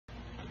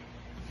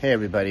Hey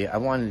everybody, I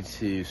wanted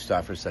to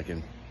stop for a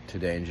second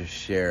today and just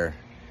share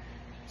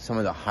some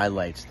of the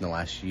highlights in the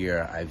last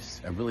year.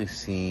 I've really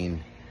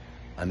seen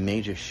a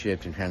major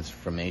shift and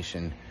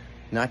transformation,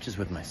 not just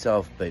with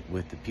myself, but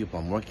with the people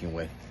I'm working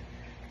with.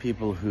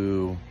 People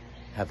who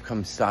have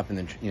stopped in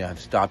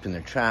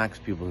their tracks,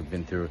 people who've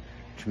been through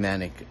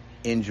traumatic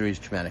injuries,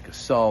 traumatic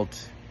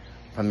assault,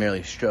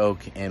 primarily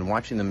stroke, and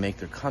watching them make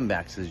their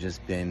comebacks has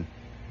just been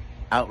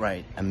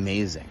outright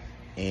amazing.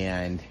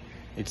 And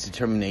it's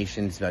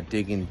determination. It's about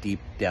digging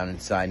deep down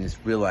inside and just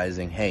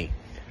realizing, hey,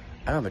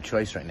 I don't have a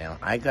choice right now.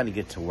 I got to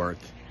get to work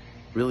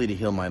really to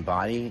heal my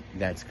body.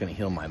 That's going to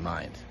heal my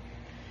mind.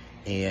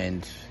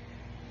 And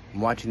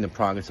I'm watching the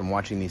progress. I'm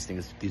watching these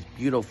things, these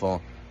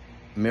beautiful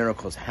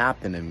miracles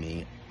happen to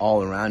me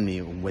all around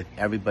me with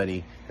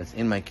everybody that's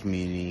in my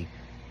community.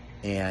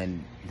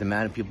 And the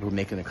amount of people who are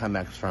making their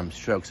comebacks from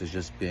strokes has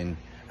just been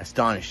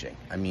astonishing.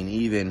 I mean,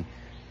 even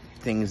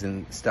things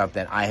and stuff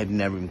that I had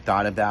never even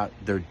thought about,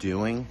 they're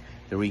doing.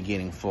 They're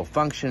regaining full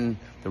function.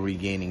 They're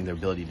regaining their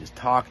ability to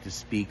talk, to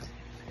speak,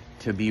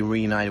 to be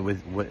reunited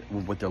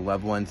with their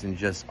loved ones, and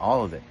just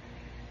all of it.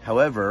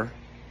 However,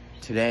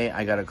 today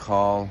I got a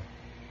call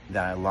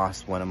that I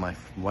lost one of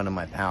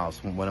my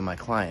pals, one of my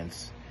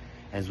clients,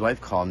 and his wife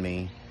called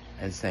me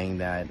and saying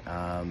that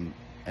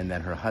and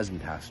that her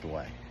husband passed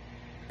away.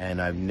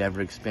 And I've never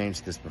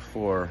experienced this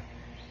before,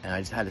 and I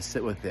just had to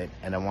sit with it.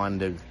 And I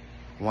wanted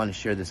to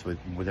share this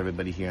with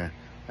everybody here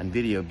on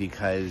video,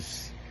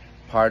 because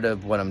part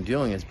of what I'm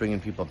doing is bringing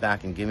people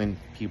back and giving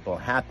people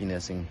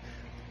happiness and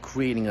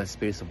creating a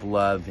space of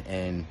love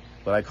and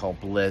what I call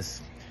bliss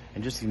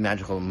and just these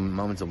magical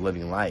moments of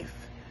living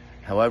life.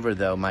 However,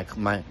 though, my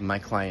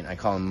client, I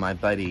call him my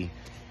buddy,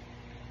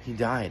 he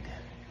died,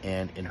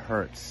 and it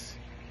hurts.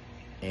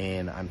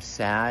 And I'm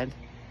sad.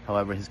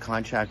 However, his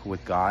contract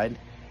with God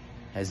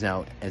has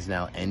now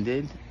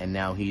ended, and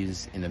now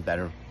he's in a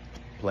better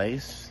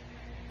place.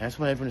 And I just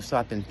want everyone to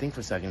stop and think for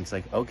a second. It's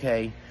like,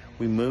 okay,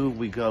 we move,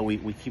 we go, we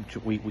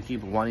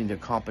keep wanting to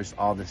accomplish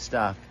all this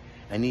stuff.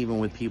 And even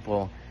with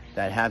people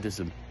that have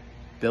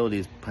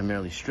disabilities,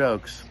 primarily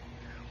strokes,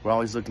 we're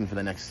always looking for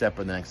the next step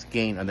or the next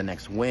gain or the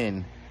next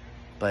win.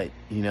 But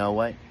you know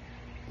what?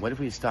 What if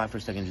we stop for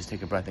a second, just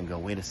take a breath and go,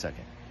 wait a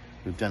second,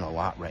 we've done a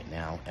lot right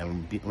now,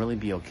 and really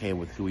be okay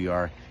with who we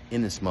are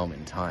in this moment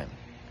in time.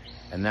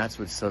 And that's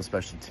what's so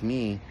special to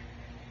me,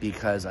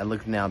 because I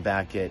look now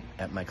back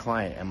at my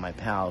client and my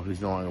pal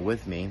who's no longer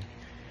with me,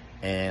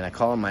 and I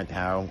call him my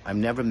pal. I've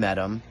never met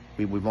him.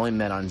 We've only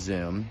met on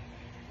Zoom,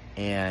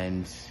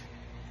 and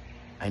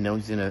I know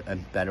he's in a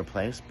better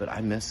place, but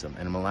I miss him,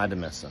 and I'm allowed to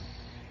miss him.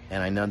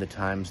 And I know the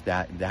times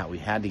that we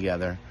had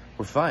together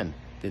were fun.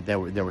 There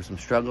were some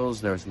struggles,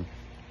 there were some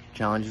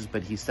challenges,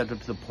 but he stepped up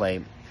to the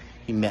plate.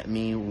 He met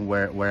me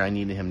where I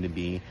needed him to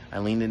be. I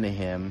leaned into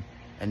him,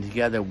 and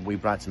together we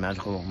brought some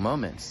magical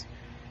moments.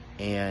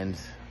 And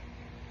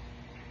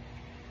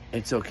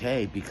it's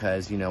okay,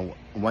 because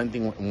one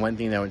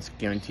thing that was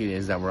guaranteed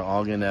is that we're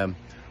all gonna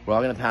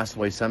pass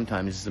away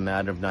sometime. It's just a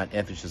matter of not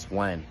if, it's just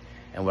when.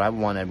 And what I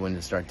want everyone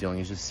to start doing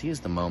is just seize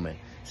the moment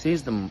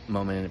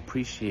and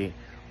appreciate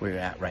where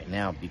you're at right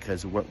now,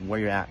 because where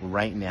you're at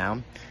right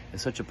now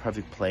is such a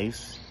perfect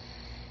place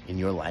in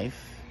your life,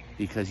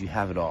 because you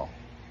have it all.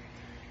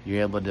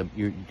 You're able to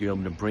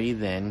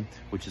breathe in,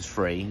 which is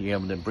free. You're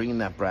able to bring in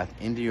that breath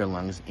into your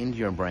lungs, into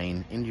your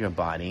brain, into your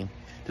body.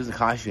 It doesn't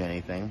cost you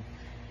anything.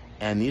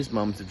 And these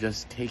moments of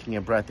just taking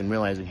a breath and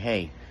realizing,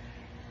 hey,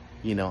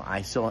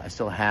 I still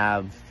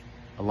have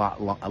a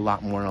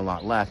lot more and a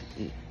lot left,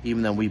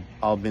 even though we've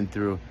all been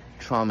through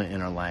trauma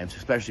in our lives,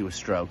 especially with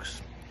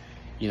strokes.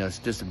 It's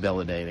just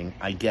debilitating.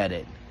 I get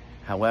it.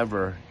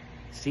 However,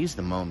 seize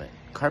the moment,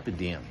 carpe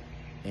diem,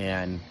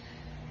 and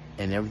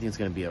everything's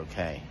going to be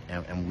okay.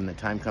 And when the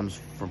time comes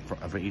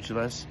for each of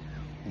us,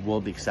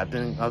 we'll be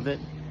accepting of it,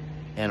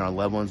 and our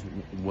loved ones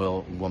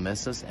will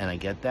miss us, and I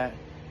get that.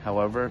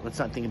 However, let's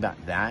not think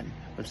about that.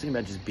 Let's think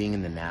about just being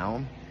in the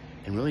now,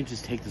 and really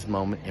just take this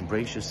moment,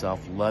 embrace yourself,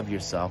 love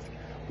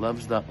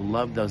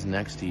love those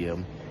next to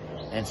you,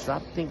 and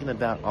stop thinking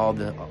about all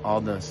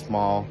the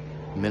small,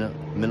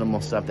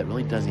 minimal stuff that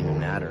really doesn't even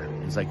matter.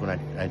 It's like when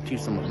I teach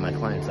some of my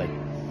clients, like,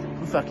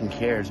 who fucking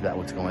cares about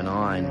what's going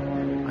on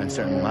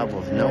certain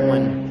levels? No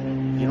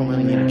one. You don't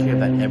really need to care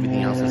about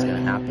everything else that's going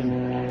to happen.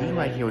 Be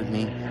right here with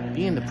me.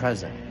 Be in the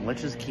present.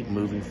 Let's just keep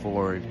moving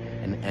forward,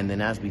 and then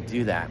as we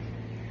do that,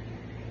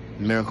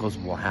 miracles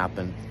will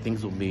happen.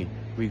 Things will be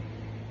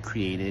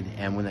recreated,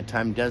 and when the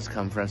time does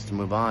come for us to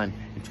move on,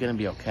 it's going to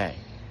be okay.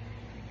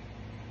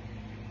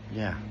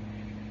 Yeah.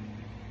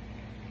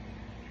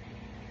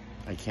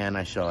 I can,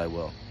 I shall, I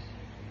will.